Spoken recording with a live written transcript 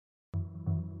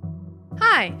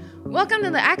Hi, welcome to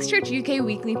the Acts Church UK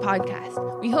Weekly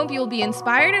Podcast. We hope you will be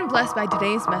inspired and blessed by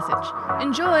today's message.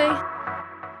 Enjoy!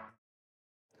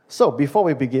 So, before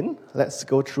we begin, let's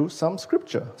go through some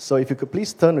scripture. So, if you could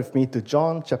please turn with me to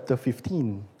John chapter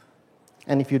 15.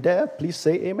 And if you dare, please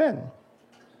say amen.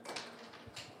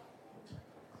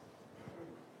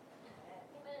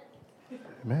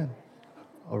 Amen.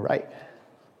 All right.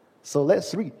 So,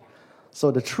 let's read. So,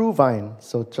 the true vine.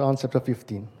 So, John chapter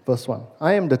 15, verse 1.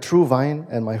 I am the true vine,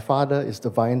 and my Father is the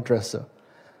vine dresser.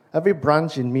 Every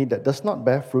branch in me that does not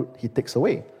bear fruit, he takes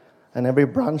away. And every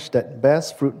branch that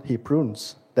bears fruit, he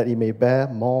prunes, that it may bear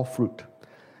more fruit.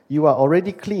 You are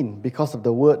already clean because of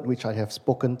the word which I have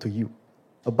spoken to you.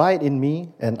 Abide in me,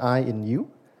 and I in you.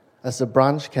 As a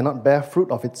branch cannot bear fruit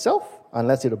of itself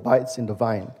unless it abides in the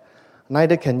vine,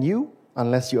 neither can you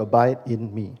unless you abide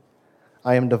in me.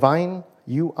 I am the vine,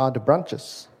 you are the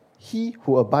branches. He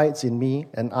who abides in me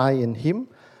and I in him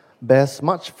bears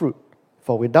much fruit,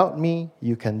 for without me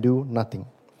you can do nothing.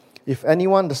 If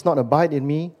anyone does not abide in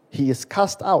me, he is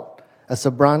cast out as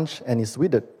a branch and is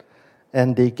withered,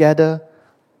 and they gather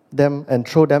them and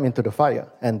throw them into the fire,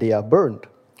 and they are burned.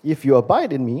 If you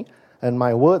abide in me, and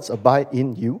my words abide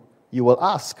in you, you will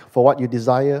ask for what you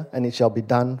desire, and it shall be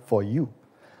done for you.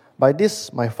 By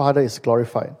this my Father is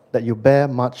glorified, that you bear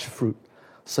much fruit,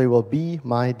 so you will be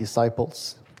my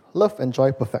disciples. Love and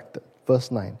joy perfected.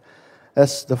 Verse 9.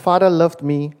 As the Father loved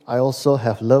me, I also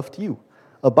have loved you.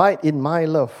 Abide in my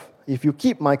love. If you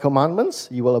keep my commandments,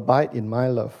 you will abide in my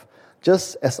love,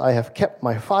 just as I have kept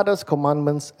my Father's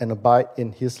commandments and abide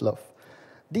in his love.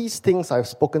 These things I have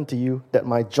spoken to you, that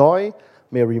my joy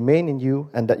may remain in you,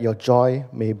 and that your joy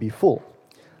may be full.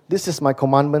 This is my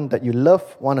commandment, that you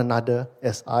love one another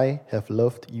as I have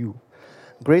loved you.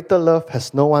 Greater love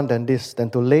has no one than this,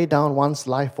 than to lay down one's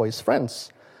life for his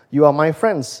friends. You are my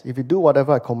friends if you do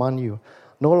whatever I command you.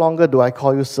 No longer do I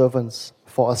call you servants,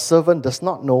 for a servant does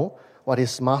not know what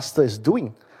his master is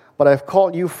doing. But I have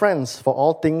called you friends, for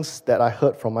all things that I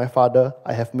heard from my Father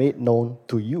I have made known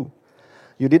to you.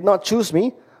 You did not choose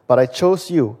me, but I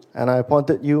chose you, and I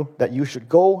appointed you that you should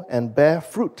go and bear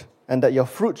fruit, and that your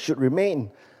fruit should remain,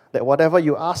 that whatever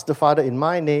you ask the Father in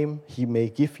my name, he may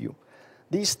give you.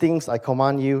 These things I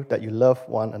command you, that you love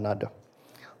one another.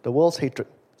 The world's hatred.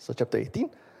 So chapter 18.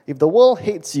 If the world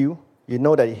hates you, you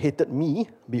know that it hated me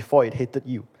before it hated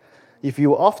you. If you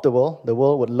were of the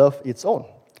world would love its own.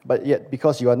 But yet,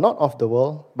 because you are not of the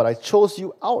world, but I chose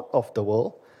you out of the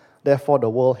world, therefore the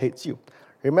world hates you.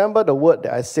 Remember the word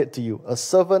that I said to you, a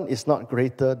servant is not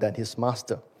greater than his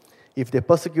master. If they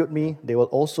persecute me, they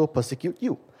will also persecute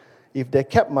you. If they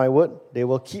kept my word, they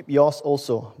will keep yours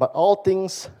also. But all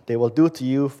things they will do to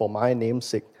you for my name's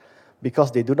sake,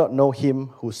 because they do not know him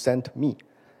who sent me.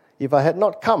 If I had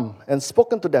not come and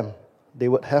spoken to them, they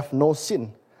would have no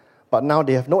sin. But now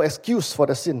they have no excuse for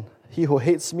the sin. He who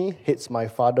hates me hates my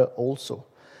Father also.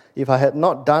 If I had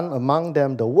not done among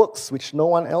them the works which no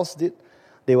one else did,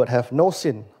 they would have no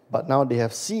sin. But now they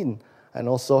have seen and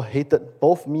also hated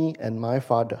both me and my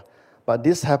Father. But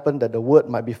this happened that the word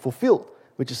might be fulfilled,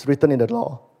 which is written in the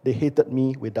law. They hated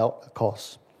me without a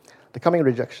cause. The coming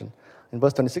rejection. In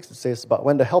verse 26 it says, But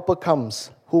when the Helper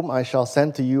comes, whom I shall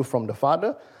send to you from the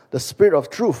Father, the Spirit of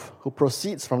truth, who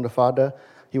proceeds from the Father,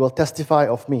 he will testify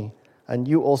of me, and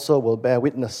you also will bear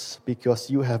witness, because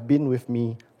you have been with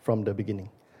me from the beginning.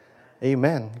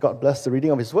 Amen. God bless the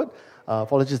reading of his word.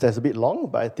 Apologies, that's a bit long,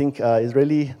 but I think it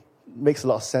really makes a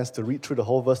lot of sense to read through the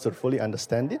whole verse to fully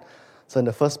understand it. So in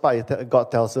the first part,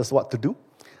 God tells us what to do.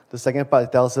 The second part,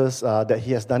 it tells us that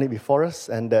he has done it before us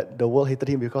and that the world hated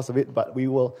him because of it, but we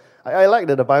will. I like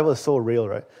that the Bible is so real,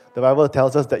 right? The Bible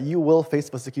tells us that you will face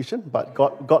persecution, but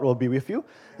God will be with you.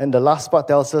 And the last part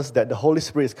tells us that the Holy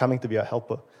Spirit is coming to be our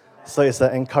helper. So it's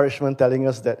an encouragement telling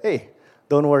us that, hey,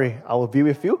 don't worry, I will be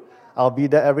with you. I'll be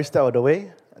there every step of the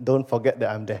way. Don't forget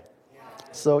that I'm there.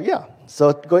 So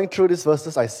going through these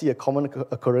verses, I see a common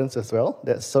occurrence as well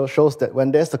that shows that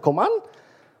when there's a command,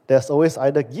 there's always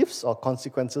either gifts or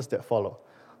consequences that follow.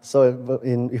 So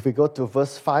if we go to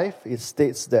verse 5, it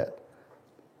states that,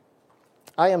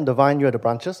 I am the vine, you are the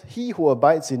branches. He who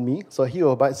abides in me, so he who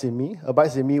abides in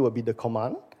me will be the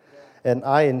command, and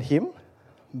I in him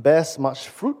bears much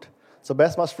fruit. So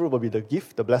bears much fruit will be the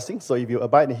gift, the blessing. So if you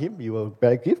abide in him, you will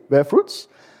bear fruits.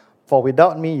 For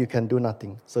without me, you can do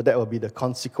nothing. So that will be the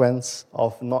consequence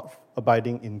of not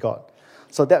abiding in God.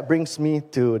 So that brings me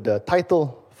to the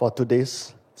title for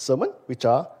today's sermon, which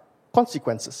are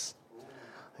consequences.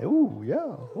 Ooh, yeah.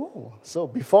 Ooh. So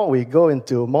before we go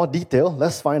into more detail,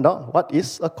 let's find out what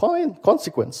is a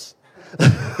consequence.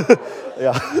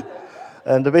 Yeah.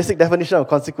 And the basic definition of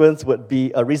consequence would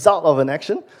be a result of an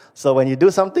action. So when you do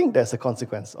something, there's a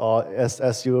consequence. Or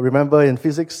as you remember in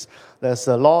physics, there's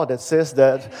a law that says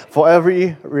that for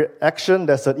every action,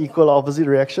 there's an equal or opposite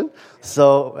reaction.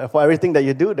 So for everything that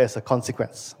you do, there's a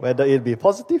consequence, whether it be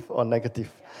positive or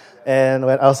negative. And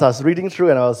when I was reading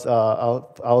through and I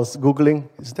was Googling,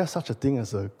 is there such a thing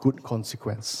as a good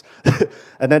consequence?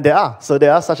 And then there are. So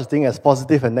there are such a thing as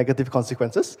positive and negative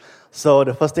consequences. So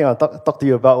the first thing I'll talk to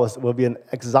you about will be an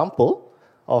example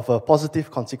of a positive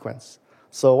consequence.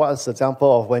 So what is the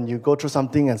example of when you go through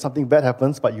something and something bad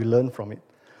happens, but you learn from it?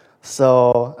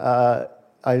 So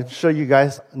I'm sure you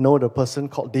guys know the person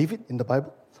called David in the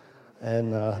Bible.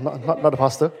 And not the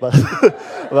pastor, but,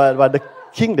 but the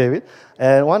King David.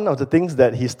 And one of the things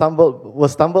that he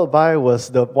was stumbled by was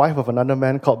the wife of another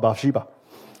man called Bathsheba.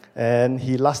 And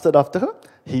he lusted after her,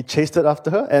 he chased after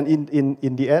her, and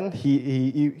in the end,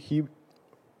 he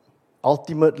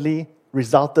ultimately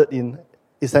resulted in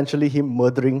essentially him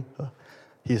murdering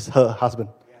her husband.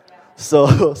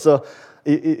 So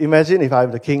imagine if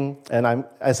I'm the king, and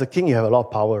as a king, you have a lot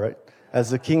of power, right?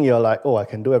 As a king, you're like, oh, I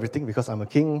can do everything because I'm a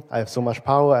king. I have so much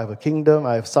power. I have a kingdom.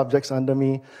 I have subjects under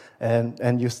me.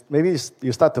 And you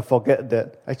start to forget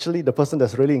that actually the person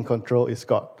that's really in control is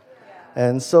God. Yeah.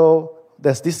 And so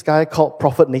there's this guy called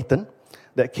Prophet Nathan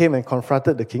that came and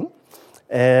confronted the king.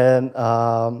 And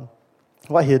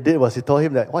what he did was he told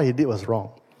him that what he did was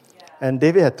wrong. Yeah. And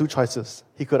David had two choices.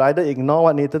 He could either ignore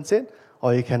what Nathan said,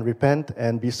 or he can repent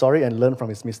and be sorry and learn from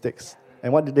his mistakes.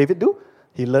 And what did David do?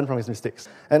 He learned from his mistakes.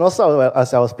 And also,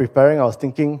 as I was preparing, I was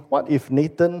thinking, what if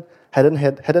Nathan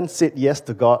hadn't said yes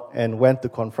to God and went to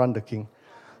confront the king?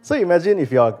 So imagine if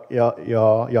you're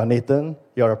Nathan,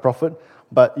 you're a prophet,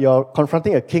 but you're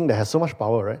confronting a king that has so much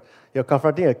power, right? You're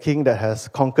confronting a king that has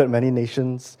conquered many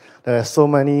nations, that has so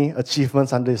many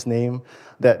achievements under his name,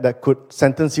 that could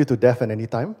sentence you to death at any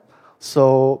time.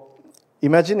 So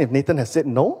imagine if Nathan had said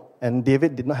no, and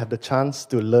David did not have the chance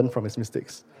to learn from his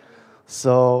mistakes.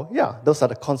 So, yeah, those are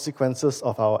the consequences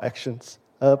of our actions.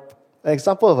 An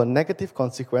example of a negative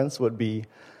consequence would be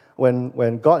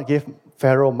when God gave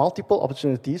Pharaoh multiple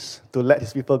opportunities to let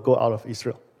his people go out of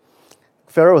Israel.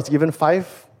 Pharaoh was given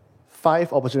five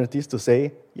opportunities to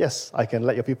say, yes, I can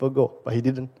let your people go, but he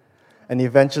didn't. And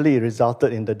eventually it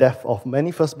resulted in the death of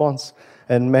many firstborns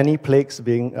and many plagues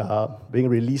being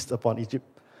released upon Egypt.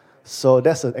 So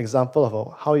that's an example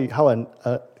of how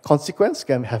a consequence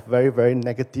can have very, very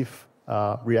negative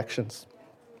reactions.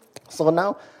 So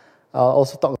now I'll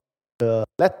also talk about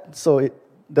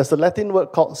there's a Latin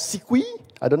word called sequi.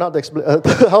 I don't know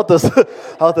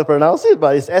how to pronounce it,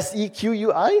 but it's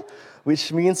sequi,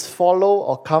 which means follow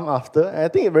or come after. And I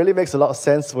think it really makes a lot of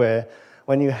sense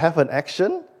when you have an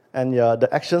action and the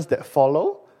actions that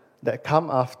follow, that come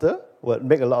after, would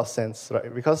make a lot of sense,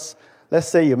 right? Because let's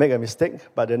say you make a mistake,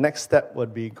 but the next step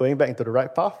would be going back into the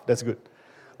right path. That's good.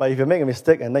 But if you make a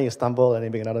mistake and then you stumble and you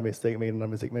make another mistake,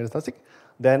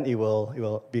 then it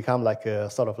will become like a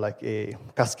sort of like a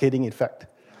cascading effect.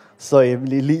 So it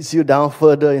leads you down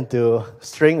further into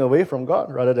straying away from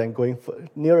God rather than going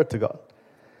nearer to God.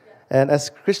 And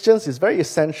as Christians, it's very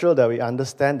essential that we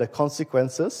understand the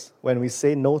consequences when we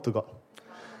say no to God.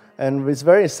 And it's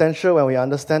very essential when we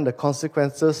understand the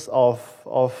consequences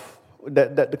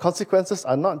that the consequences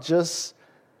are not just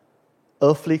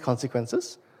earthly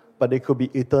consequences, but they could be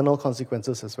eternal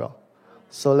consequences as well.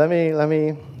 So let me,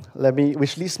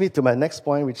 which leads me to my next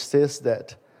point, which says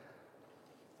that,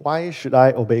 why should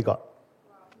I obey God?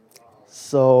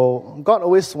 So God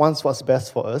always wants what's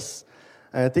best for us.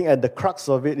 And I think at the crux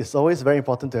of it, it's always very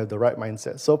important to have the right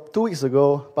mindset. So 2 weeks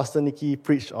ago, Pastor Nikki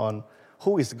preached on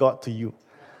who is God to you.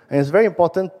 And it's very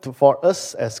important for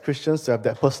us as Christians to have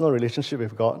that personal relationship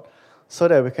with God so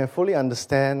that we can fully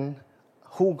understand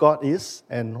who God is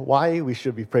and why we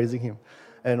should be praising Him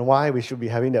and why we should be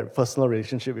having that personal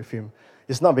relationship with Him.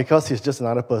 It's not because He's just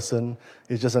another person,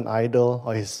 He's just an idol,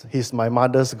 or He's my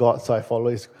mother's God, so I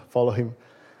follow Him.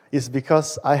 It's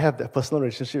because I have that personal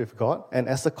relationship with God, and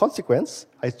as a consequence,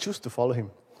 I choose to follow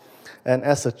Him. And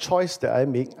as a choice that I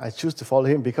make, I choose to follow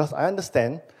Him because I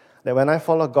understand that when I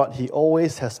follow God, He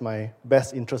always has my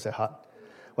best interest at heart.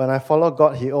 When I follow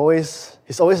God, He's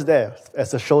always there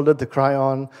as a shoulder to cry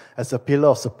on, as a pillar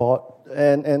of support.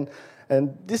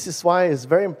 And this is why it's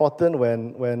very important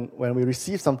when we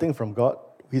receive something from God,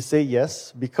 we say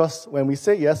yes, because when we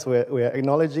say yes, we're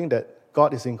acknowledging that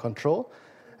God is in control,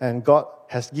 and God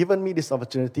has given me this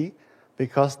opportunity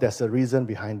because there's a reason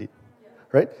behind it,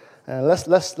 right? And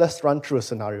let's run through a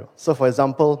scenario. So, for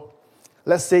example,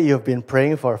 let's say you've been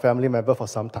praying for a family member for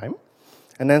some time,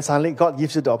 and then suddenly God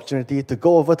gives you the opportunity to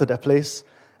go over to that place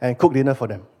and cook dinner for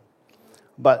them.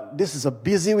 But this is a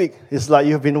busy week. It's like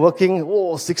you've been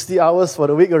working 60 hours for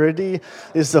the week already.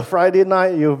 It's a Friday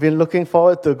night. You've been looking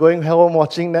forward to going home,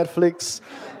 watching Netflix,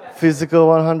 Physical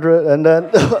 100,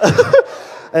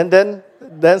 and then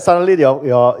then suddenly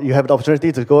you have the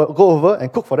opportunity to go over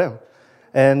and cook for them.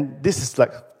 And this is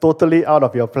like totally out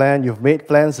of your plan. You've made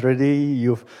plans already.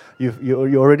 You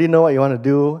already know what you want to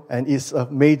do, and it's a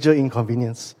major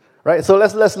inconvenience, right? So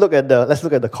let's look at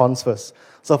the cons first.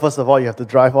 So first of all, you have to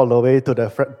drive all the way to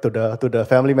the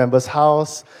family member's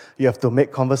house. You have to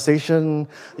make conversation.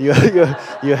 You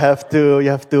have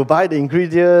to buy the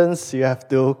ingredients. You have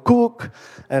to cook,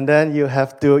 and then you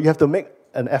have to make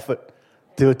an effort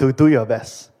to do your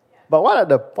best. But what are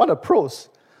the pros?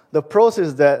 The pros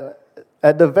is that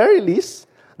at the very least,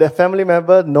 the family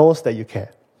member knows that you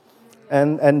care.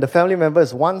 And the family member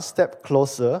is one step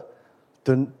closer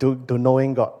to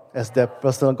knowing God as their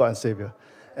personal God and Savior.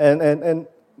 And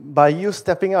by you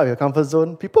stepping out of your comfort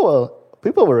zone, people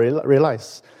will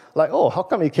realize, like, oh, how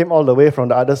come he came all the way from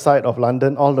the other side of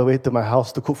London all the way to my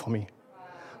house to cook for me?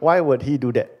 Why would he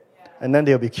do that? And then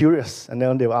they'll be curious, and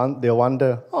then they'll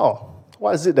wonder, oh,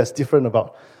 what is it that's different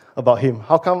about him?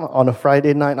 How come on a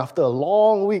Friday night after a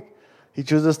long week, he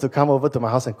chooses to come over to my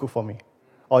house and cook for me?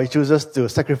 Or he chooses to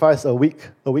sacrifice a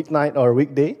weeknight or a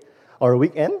weekday or a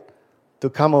weekend to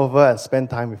come over and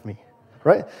spend time with me,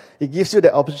 right? It gives you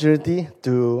the opportunity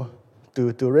to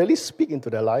really speak into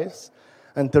their lives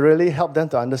and to really help them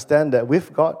to understand that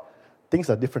with God, things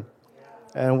are different.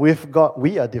 And with God,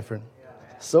 we are different.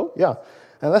 So, yeah.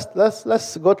 And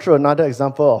let's go through another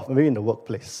example of maybe in the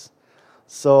workplace.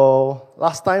 So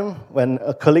last time when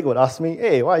a colleague would ask me,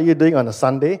 hey, what are you doing on a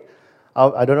Sunday?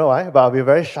 I don't know why, but I'll be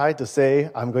very shy to say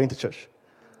I'm going to church.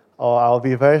 Or I'll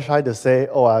be very shy to say,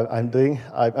 oh, I'm going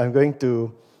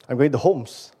to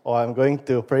homes, or I'm going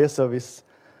to prayer service.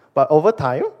 But over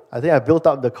time, I think I built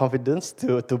up the confidence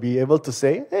to be able to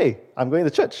say, hey, I'm going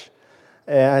to church.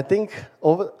 And I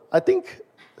think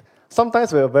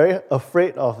sometimes we're very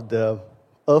afraid of the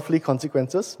earthly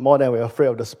consequences more than we're afraid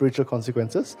of the spiritual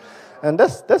consequences. And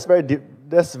that's very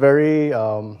very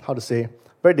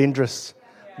dangerous.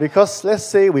 Because let's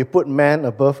say we put man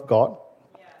above God,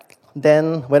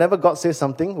 then whenever God says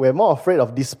something, we're more afraid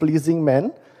of displeasing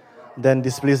man than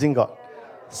displeasing God.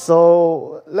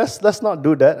 So let's not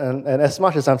do that. And as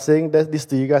much as I'm saying this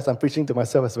to you guys, I'm preaching to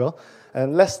myself as well.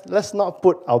 And let's not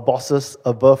put our bosses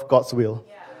above God's will.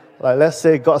 Like let's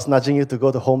say God's nudging you to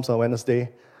go to Homes on Wednesday,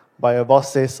 but your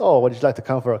boss says, oh, would you like to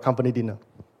come for a company dinner?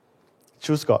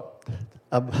 Choose God.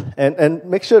 And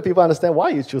make sure people understand why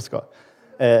you choose God.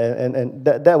 And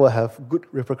that will have good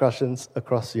repercussions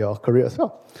across your career as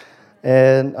well.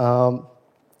 And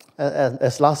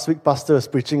as last week, Pastor was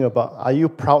preaching about, are you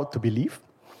proud to believe?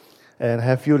 And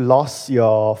have you lost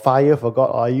your fire for God,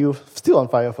 or are you still on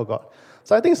fire for God?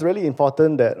 So I think it's really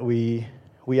important that we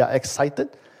are excited.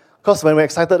 Because when we're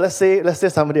excited, let's say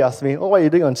somebody asks me, oh, what are you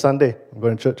doing on Sunday? I'm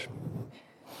going to church.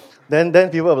 Then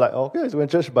people are like, oh, okay, he's going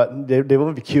to church, but they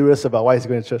won't be curious about why he's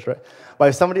going to church, right? But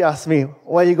if somebody asks me,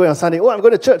 why are you going on Sunday? Oh, I'm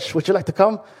going to church. Would you like to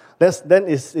come? Then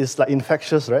it's like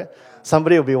infectious, right?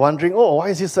 Somebody will be wondering, oh, why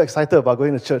is he so excited about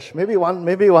going to church? Maybe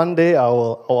one day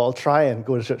I'll try and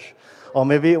go to church. Or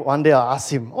maybe one day I'll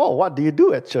ask him, oh, what do you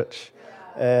do at church?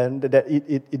 And that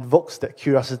it evokes that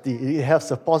curiosity. It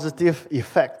has a positive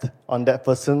effect on that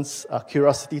person's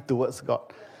curiosity towards God.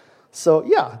 So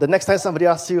yeah, the next time somebody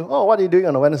asks you, oh, what are you doing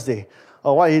on a Wednesday?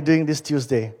 Or what are you doing this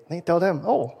Tuesday? Then you tell them,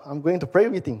 oh, I'm going to prayer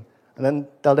meeting. And then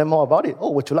tell them more about it.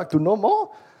 Oh, would you like to know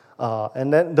more?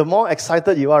 And then the more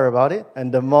excited you are about it,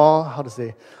 and the more,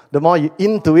 the more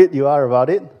into it you are about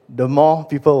it, the more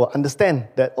people will understand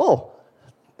that, oh,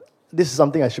 this is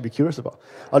something I should be curious about.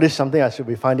 Or this is something I should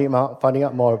be finding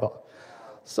out more about.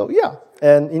 So yeah,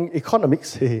 and in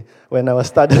economics, when I was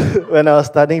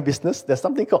studying business, there's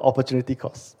something called opportunity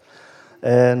cost.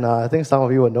 And I think some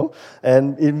of you will know.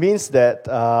 And it means that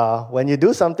when you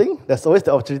do something, there's always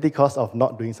the opportunity cost of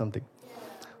not doing something.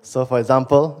 So for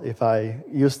example, if I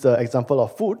use the example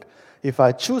of food, if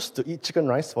I choose to eat chicken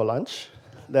rice for lunch,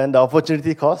 then the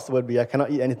opportunity cost would be I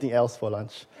cannot eat anything else for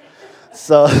lunch.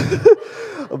 So,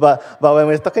 but when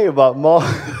we're talking about more,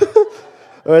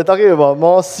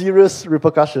 serious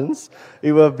repercussions,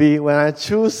 it will be when I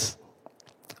choose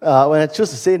to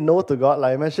say no to God.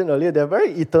 Like I mentioned earlier, there are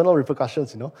very eternal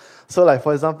repercussions, So, like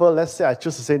for example, let's say I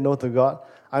choose to say no to God.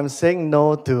 I'm saying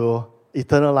no to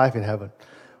eternal life in heaven.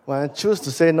 When I choose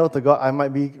to say no to God, I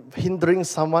might be hindering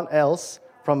someone else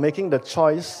from making the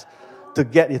choice to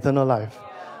get eternal life.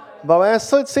 But when I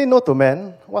say no to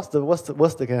man, what's the worst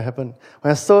that can happen?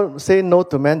 When I say no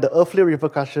to man, the earthly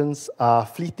repercussions are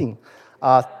fleeting,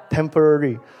 are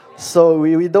temporary. So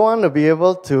we don't want to be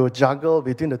able to juggle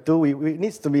between the two. It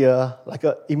needs to be like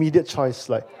an immediate choice.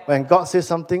 Like when God says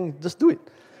something, just do it.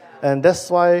 And that's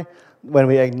why when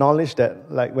we acknowledge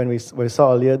that, like when we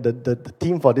saw earlier, the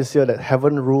theme for this year, that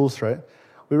heaven rules, right?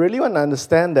 We really want to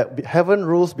understand that heaven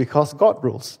rules because God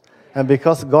rules and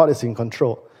because God is in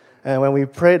control. And when we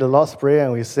pray the Lord's Prayer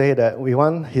and we say that we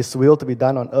want His will to be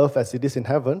done on earth as it is in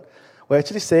heaven, we're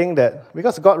actually saying that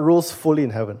because God rules fully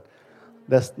in heaven,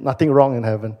 there's nothing wrong in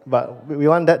heaven. But we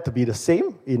want that to be the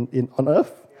same on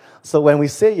earth. So when we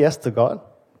say yes to God,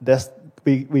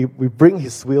 we bring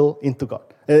His will into God,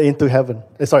 into heaven.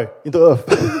 Into earth.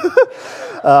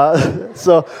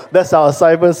 So that's our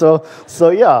assignment. So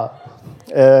yeah.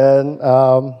 And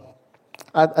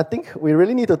I think we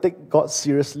really need to take God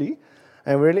seriously.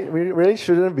 And we really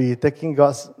shouldn't be taking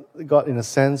God in a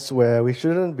sense where we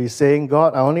shouldn't be saying,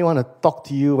 God, I only want to talk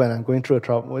to you when I'm going through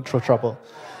trouble.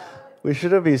 We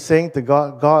shouldn't be saying to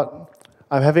God, God,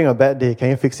 I'm having a bad day. Can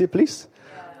you fix it, please?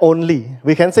 Only.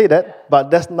 We can say that,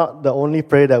 but that's not the only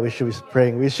prayer that we should be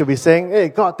praying. We should be saying, hey,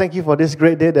 God, thank you for this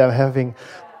great day that I'm having.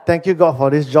 Thank you, God,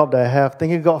 for this job that I have.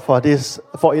 Thank you, God,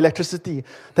 for electricity.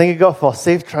 Thank you, God, for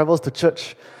safe travels to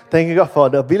church. Thank you, God, for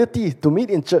the ability to meet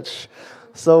in church.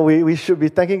 So we should be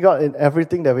thanking God in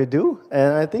everything that we do.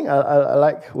 And I think I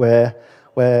like where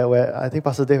I think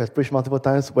Pastor Dave has preached multiple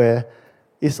times, where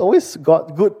it's always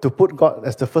good to put God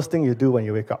as the first thing you do when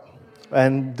you wake up.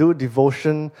 And do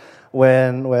devotion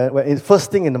when it's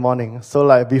first thing in the morning. So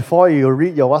like before you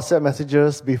read your WhatsApp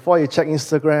messages, before you check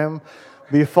Instagram,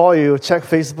 before you check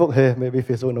Facebook, hey, maybe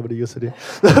Facebook nobody uses it.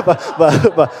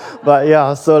 but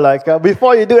yeah, so like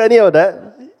before you do any of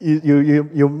that,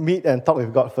 you meet and talk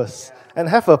with God first. And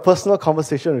have a personal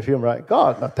conversation with Him, right?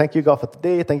 God, thank you, God, for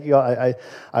today. Thank you, God.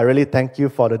 I really thank you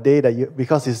for the day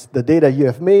because it's the day that you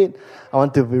have made. I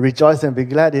want to rejoice and be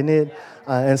glad in it.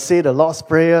 And say the Lord's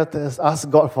Prayer. Ask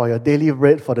God for your daily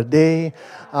bread for the day.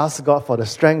 Ask God for the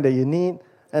strength that you need.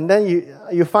 And then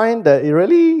you find that it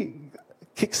really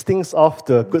kicks things off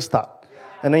to a good start.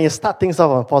 And then you start things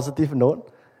off on a positive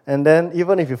note. And then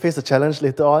even if you face a challenge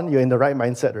later on, you're in the right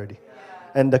mindset already.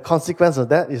 And the consequence of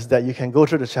that is that you can go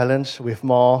through the challenge with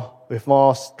more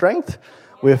strength,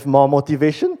 with more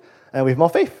motivation, and with more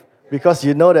faith. Because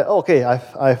you know that, okay,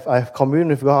 I've communed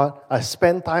with God, I've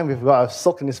spent time with God, I've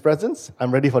soaked in His presence, I'm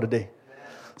ready for the day.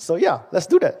 So yeah, let's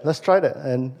do that. Let's try that.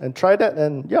 And try that,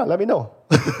 and yeah, let me know.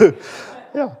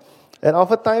 Yeah. And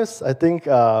oftentimes, I think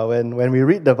when we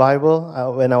read the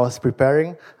Bible, when I was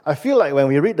preparing, I feel like when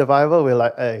we read the Bible, we're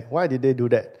like, hey, why did they do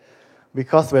that?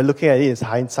 Because we're looking at it in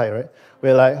hindsight, right?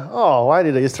 We're like, oh, why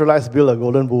did the Israelites build a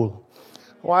golden bull?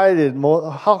 Why did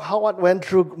what went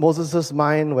through Moses'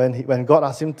 mind when God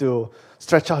asked him to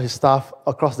stretch out his staff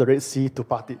across the Red Sea to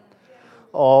part it?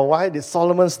 Or why did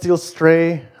Solomon still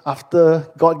stray after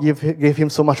God gave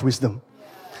him so much wisdom?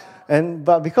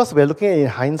 But because we're looking at it in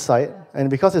hindsight, and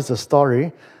because it's a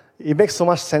story, it makes so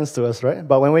much sense to us, right?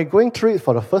 But when we're going through it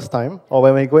for the first time, or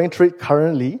when we're going through it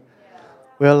currently,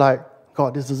 we're like,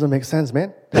 God, this doesn't make sense,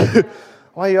 man.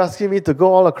 Why are you asking me to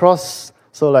go all across?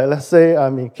 So like, let's say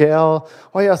I'm in KL.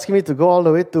 Why are you asking me to go all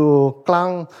the way to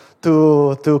Klang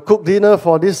to cook dinner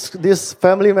for this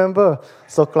family member?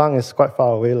 So Klang is quite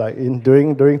far away, like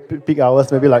during peak hours,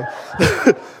 maybe like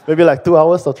maybe like 2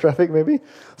 hours of traffic, maybe.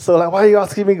 So like, why are you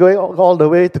asking me going all the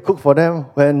way to cook for them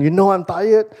when you know I'm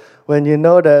tired, when you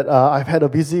know that I've had a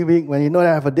busy week, when you know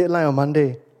that I have a deadline on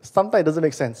Monday? Sometimes it doesn't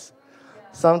make sense.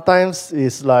 Sometimes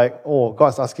it's like, oh,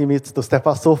 God's asking me to step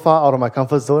out so far out of my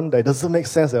comfort zone that it doesn't make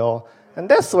sense at all. And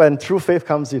that's when true faith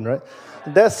comes in, right?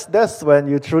 That's when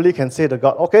you truly can say to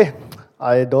God, okay,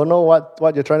 I don't know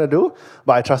what you're trying to do,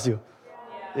 but I trust you.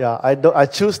 Yeah, I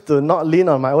choose to not lean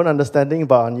on my own understanding,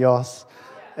 but on yours.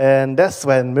 And that's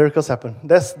when miracles happen.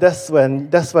 That's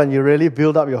when you really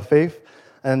build up your faith,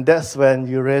 and that's when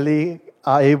you really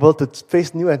are able to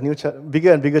face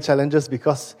bigger and bigger challenges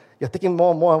because you're taking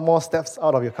more and more steps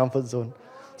out of your comfort zone.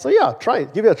 So yeah, try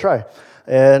it. Give it a try.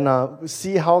 And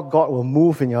see how God will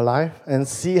move in your life and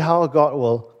see how God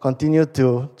will continue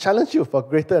to challenge you for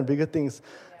greater and bigger things.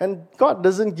 And God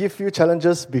doesn't give you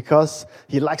challenges because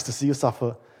He likes to see you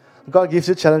suffer. God gives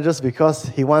you challenges because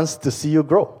He wants to see you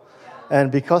grow.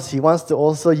 And because He wants to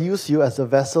also use you as a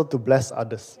vessel to bless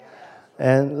others.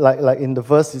 And like in the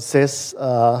verse it says,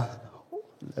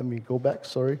 let me go back,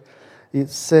 sorry. It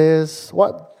says,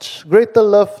 what greater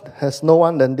love has no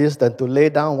one than this, than to lay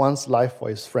down one's life for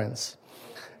his friends.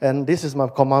 And this is my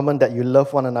commandment, that you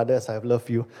love one another as I have loved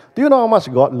you. Do you know how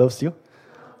much God loves you?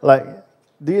 Like,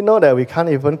 do you know that we can't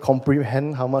even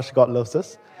comprehend how much God loves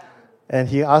us? And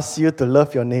He asks you to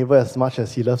love your neighbor as much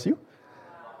as He loves you.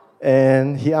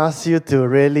 And he asks you to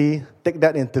really take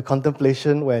that into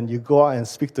contemplation when you go out and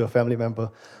speak to a family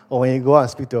member, or when you go out and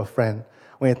speak to a friend.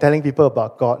 When you're telling people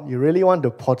about God, you really want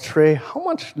to portray how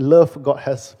much love God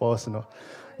has for us.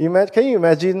 Can you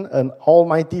imagine an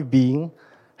almighty being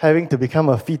having to become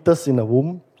a fetus in a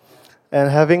womb and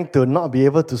having to not be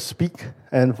able to speak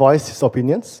and voice his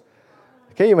opinions?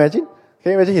 Can you imagine?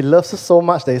 Can you imagine he loves us so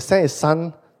much that he sent his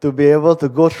son to be able to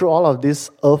go through all of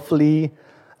these earthly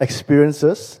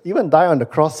experiences, even die on the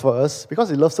cross for us because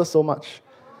he loves us so much?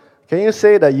 Can you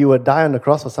say that you would die on the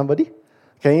cross for somebody?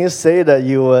 Can you say that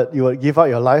you would give out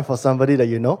your life for somebody that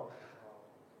you know?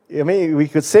 I mean, we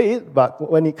could say it,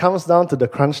 but when it comes down to the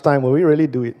crunch time, will we really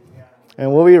do it?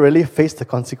 And will we really face the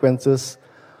consequences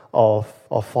of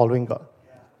following God?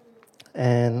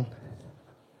 And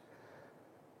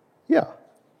yeah,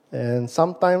 and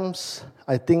sometimes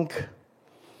I think,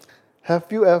 have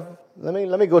you ever,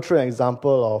 let me go through an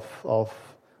example of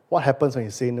what happens when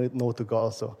you say no to God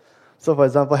also. So for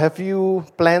example, have you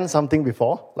planned something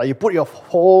before? Like you put your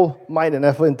whole mind and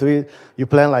effort into it, you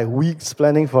plan like weeks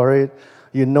planning for it,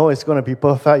 you know it's going to be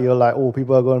perfect, you're like, oh,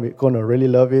 people are going to really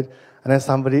love it, and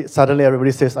then suddenly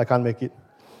everybody says, I can't make it.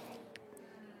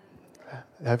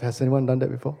 Has anyone done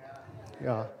that before?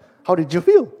 Yeah. How did you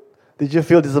feel? Did you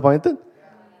feel disappointed?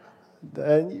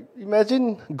 And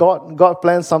imagine God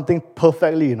plans something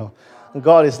perfectly,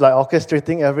 God is like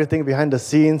orchestrating everything behind the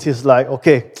scenes. He's like,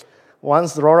 okay,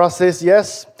 once Rora says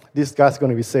yes, this guy's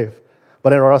going to be saved. But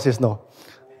then Rora says no.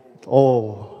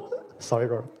 Oh, sorry,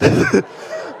 Rora.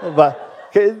 But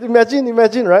okay,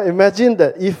 imagine, right? Imagine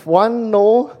that if one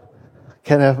no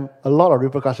can have a lot of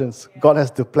repercussions. God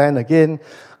has to plan again.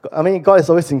 I mean, God is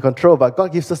always in control, but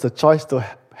God gives us the choice to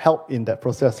help in that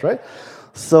process, right?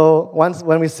 So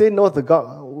when we say no to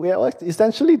God, we are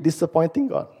essentially disappointing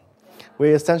God.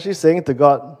 We're essentially saying to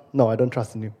God, no, I don't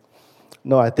trust in you.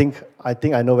 No, I think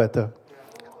I know better.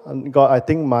 God, I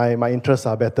think my interests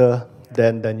are better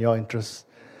than your interests.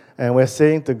 And we're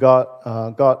saying to God,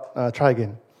 try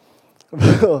again.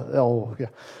 Oh, yeah.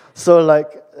 So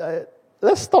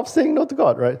let's stop saying no to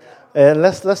God, right? And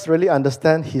let's really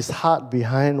understand His heart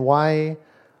behind why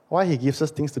He gives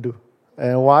us things to do,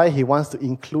 and why He wants to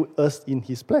include us in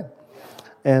His plan,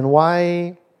 and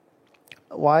why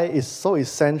it's so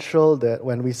essential that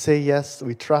when we say yes,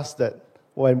 we trust that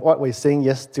what we're saying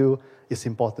yes to is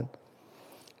important.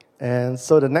 And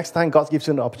so the next time God gives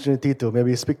you an opportunity to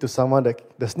maybe speak to someone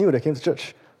that's new that came to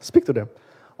church, speak to them.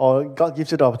 Or God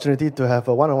gives you the opportunity to have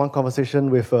a one-on-one conversation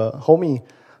with a homie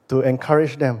to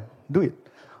encourage them, do it.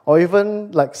 Or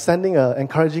even like sending an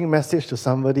encouraging message to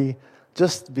somebody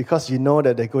just because you know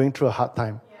that they're going through a hard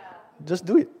time. Yeah. Just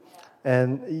do it.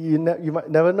 And you might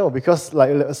never know, because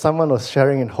like someone was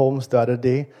sharing in Homes the other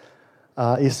day,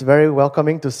 it's very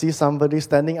welcoming to see somebody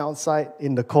standing outside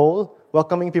in the cold,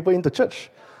 welcoming people into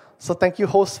church. So thank you,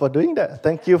 hosts, for doing that.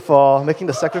 Thank you for making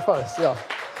the sacrifice. Yeah.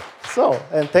 So,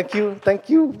 and thank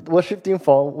you, worship team,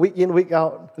 for week in, week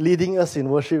out, leading us in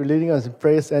worship, leading us in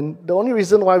praise. And the only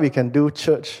reason why we can do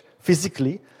church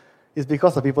physically is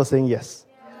because of people saying yes.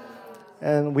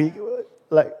 And we,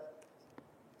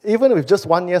 even with just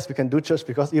 1 yes, we can do church,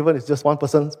 because even if it's just one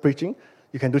person preaching,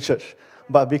 you can do church.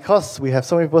 But because we have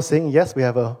so many people saying yes, we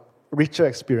have a richer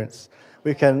experience.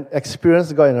 We can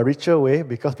experience God in a richer way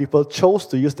because people chose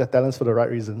to use their talents for the right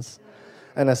reasons.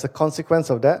 And as a consequence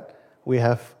of that, we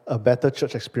have a better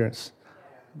church experience.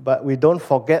 But we don't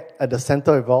forget at the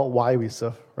center of all why we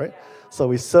serve, right? So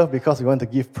we serve because we want to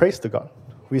give praise to God.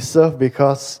 We serve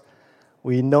because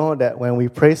we know that when we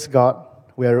praise God,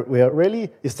 we are really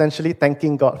essentially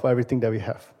thanking God for everything that we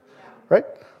have, right?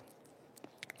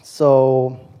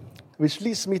 So, which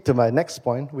leads me to my next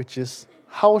point, which is,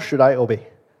 how should I obey?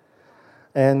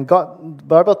 And God, the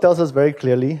Bible tells us very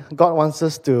clearly, God wants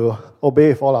us to obey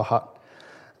with all our heart.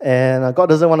 And God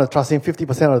doesn't want to trust Him 50%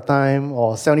 of the time,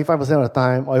 or 75% of the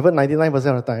time, or even 99% of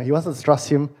the time. He wants us to trust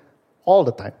Him all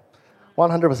the time,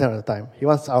 100% of the time. He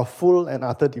wants our full and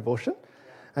utter devotion.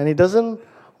 And He doesn't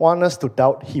want us to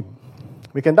doubt Him.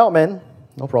 We can doubt man,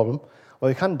 no problem, but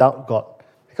we can't doubt God,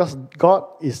 because God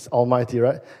is almighty,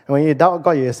 right? And when you doubt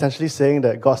God, you're essentially saying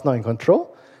that God's not in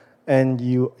control, and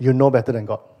you know better than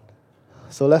God.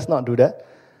 So let's not do that.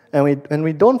 And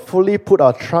we don't fully put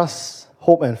our trust,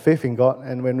 hope, and faith in God,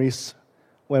 and when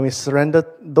we surrender,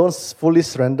 don't fully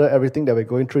surrender everything that we're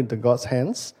going through into God's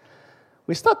hands,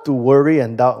 we start to worry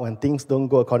and doubt when things don't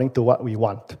go according to what we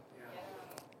want.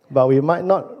 But we might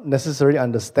not necessarily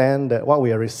understand that what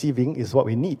we are receiving is what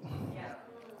we need.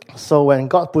 So when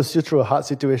God puts you through a hard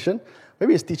situation,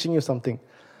 maybe He's teaching you something.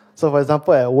 So for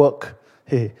example, at work,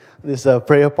 Hey, this is a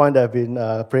prayer point that I've been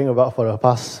praying about for the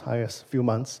past, few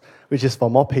months, which is for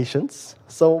more patience.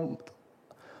 So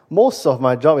most of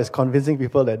my job is convincing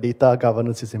people that data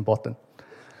governance is important.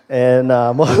 And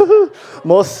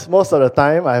most of the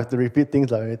time, I have to repeat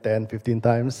things like maybe 10, 15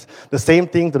 times, the same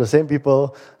thing to the same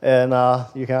people. And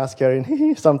you can ask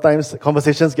Karen, sometimes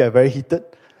conversations get very heated.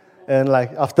 And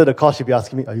like after the call, she'll be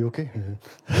asking me, are you okay?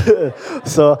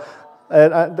 So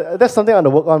that's something I want to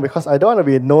work on, because I don't want to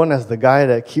be known as the guy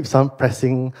that keeps on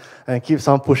pressing and keeps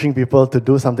on pushing people to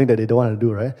do something that they don't want to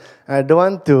do, right? And I don't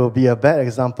want to be a bad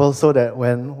example, so that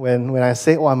when I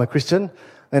say, oh, I'm a Christian,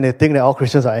 and they think that all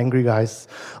Christians are angry guys,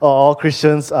 or all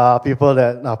Christians are people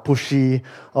that are pushy,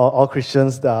 or all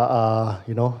Christians that are,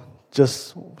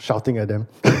 just shouting at them.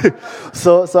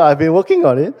 So I've been working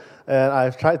on it, and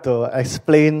I've tried to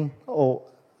explain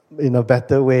in a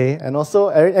better way. And also,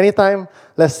 anytime,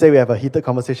 let's say we have a heated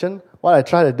conversation, what I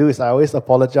try to do is I always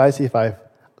apologize if I've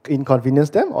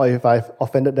inconvenienced them or if I've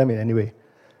offended them in any way.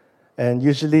 And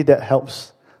usually that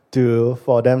helps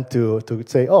for them to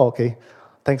say, oh, okay,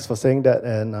 thanks for saying that,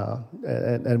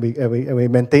 and we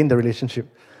maintain the relationship.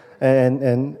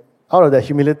 And out of that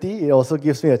humility, it also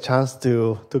gives me a chance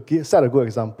to set a good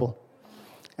example,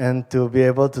 and to be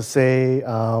able to say,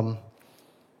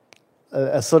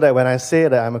 so that when I say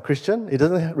that I'm a Christian, it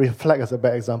doesn't reflect as a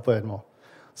bad example anymore.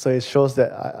 So it shows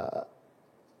that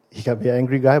he can be an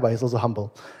angry guy, but he's also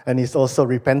humble, and he's also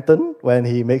repentant when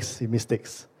he makes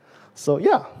mistakes. So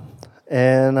yeah,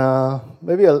 and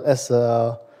maybe as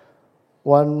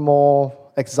one more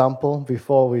example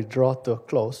before we draw to a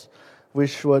close,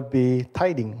 which would be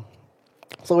tithing.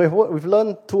 So we've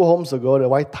learned 2 homes ago that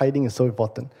why tithing is so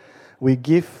important. We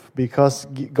give because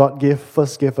God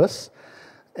first gave us,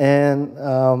 and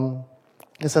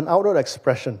it's an outward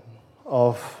expression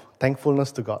of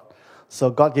thankfulness to God. So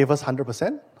God gave us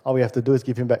 100%. All we have to do is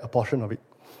give Him back a portion of it,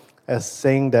 as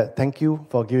saying that thank you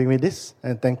for giving me this,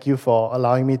 and thank you for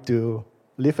allowing me to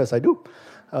live as I do.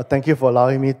 Thank you for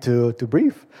allowing me to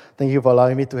breathe. Thank you for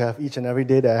allowing me to have each and every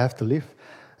day that I have to live.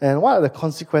 And what are the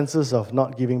consequences of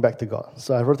not giving back to God?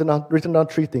 So I've written down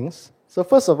 3 things. So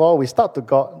first of all, we start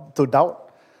to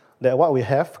doubt that what we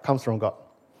have comes from God.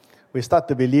 We start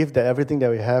to believe that everything that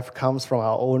we have comes from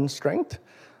our own strength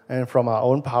and from our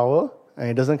own power, and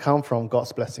it doesn't come from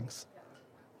God's blessings.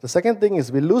 The second thing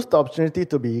is we lose the opportunity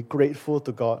to be grateful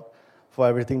to God for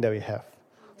everything that we have.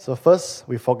 So first,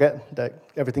 we forget that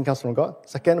everything comes from God.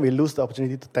 Second, we lose the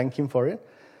opportunity to thank Him for it.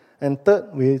 And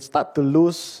third, we start to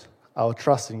lose our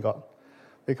trust in God.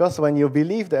 Because when you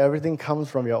believe that everything comes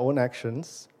from your own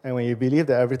actions, and when you believe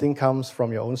that everything comes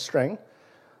from your own strength,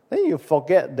 then you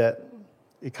forget that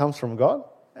it comes from God,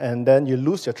 and then you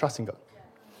lose your trust in God.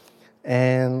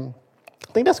 And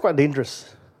I think that's quite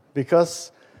dangerous,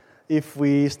 because if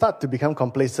we start to become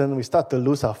complacent, we start to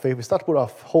lose our faith, we start to put our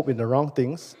hope in the wrong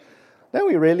things, then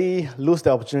we really lose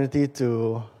the opportunity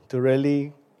to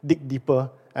really dig deeper,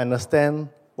 understand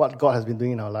what God has been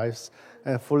doing in our lives,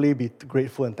 and fully be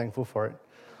grateful and thankful for it.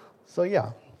 So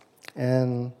yeah,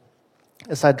 and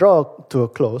as I draw to a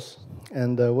close,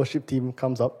 and the worship team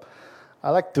comes up,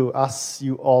 I'd like to ask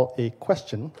you all a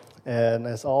question, and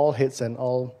as all heads are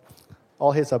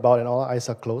bowed and all eyes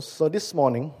are closed. So this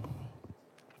morning,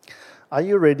 are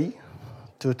you ready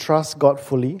to trust God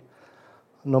fully,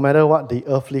 no matter what the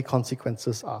earthly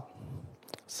consequences are?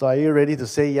 So are you ready to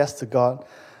say yes to God,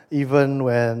 even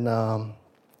when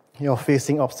you're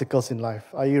facing obstacles in life?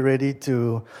 Are you ready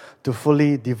to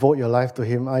fully devote your life to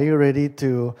Him? Are you ready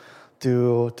to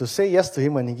say yes to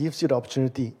Him when He gives you the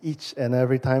opportunity, each and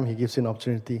every time He gives you an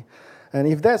opportunity? And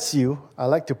if that's you, I'd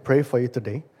like to pray for you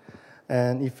today.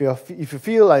 And if you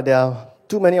feel like there are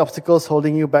too many obstacles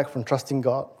holding you back from trusting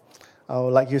God, I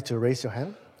would like you to raise your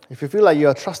hand. If you feel like you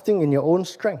are trusting in your own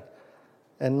strength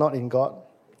and not in God,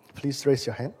 please raise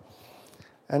your hand.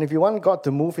 And if you want God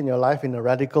to move in your life in a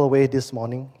radical way this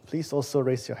morning, please also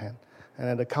raise your hand. And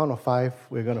at the count of 5,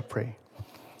 we're going to pray.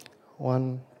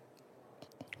 1,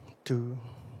 2,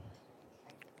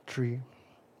 3,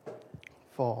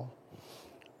 4,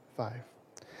 5.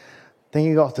 Thank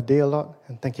you, God, today a lot.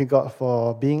 And thank you, God,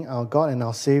 for being our God and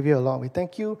our Savior a lot. We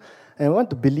thank you, and we want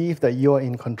to believe that you are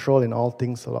in control in all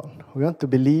things a lot. We want to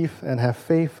believe and have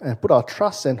faith and put our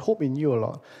trust and hope in you a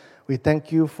lot. We thank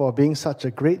you for being such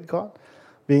a great God,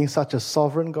 being such a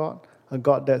sovereign God, a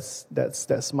God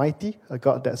that's mighty, a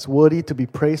God that's worthy to be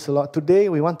praised a lot. Today,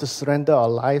 we want to surrender our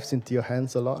lives into your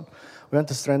hands a lot. We want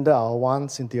to surrender our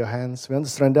wants into your hands. We want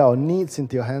to surrender our needs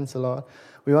into your hands a lot.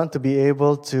 We want to be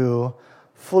able to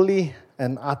fully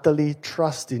and utterly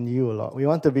trust in you, Lord. We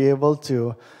want to be able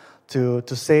to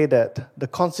say that the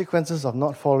consequences of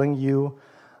not following you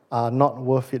are not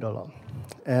worth it, Lord.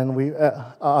 and we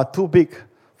are too big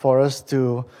for us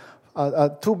to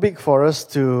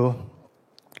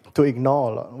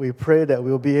ignore, Lord. We pray that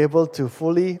we'll be able to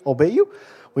fully obey you.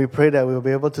 We pray that we'll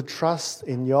be able to trust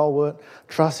in your word,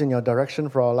 trust in your direction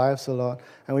for our lives, O Lord.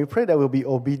 And we pray that we'll be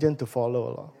obedient to follow,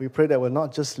 O Lord. We pray that we'll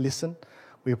not just listen.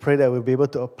 We pray that we'll be able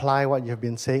to apply what you have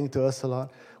been saying to us, O Lord.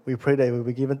 We pray that we'll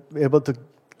be able to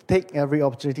take every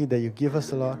opportunity that you give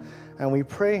us, O Lord. And we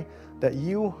pray that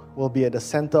you will be at the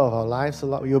center of our lives, O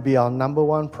Lord. You'll be our number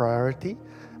one priority,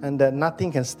 and that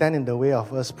nothing can stand in the way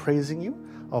of us praising you,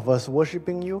 of us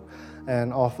worshiping you,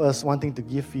 and of us wanting to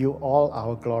give you all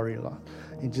our glory, Lord.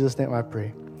 In Jesus' name I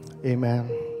pray. Amen.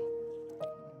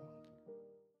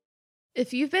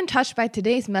 If you've been touched by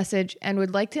today's message and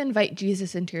would like to invite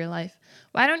Jesus into your life,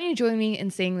 why don't you join me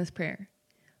in saying this prayer?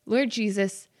 Lord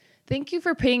Jesus, thank you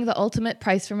for paying the ultimate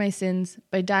price for my sins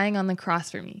by dying on the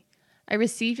cross for me. I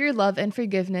receive your love and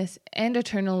forgiveness and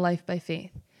eternal life by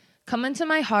faith. Come into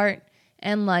my heart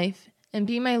and life and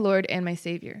be my Lord and my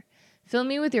Savior. Fill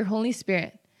me with your Holy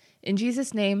Spirit. In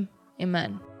Jesus' name,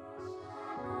 amen.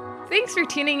 Thanks for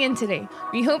tuning in today.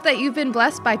 We hope that you've been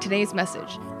blessed by today's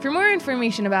message. For more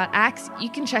information about Acts, you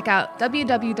can check out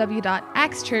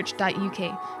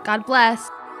www.actschurch.uk. God bless.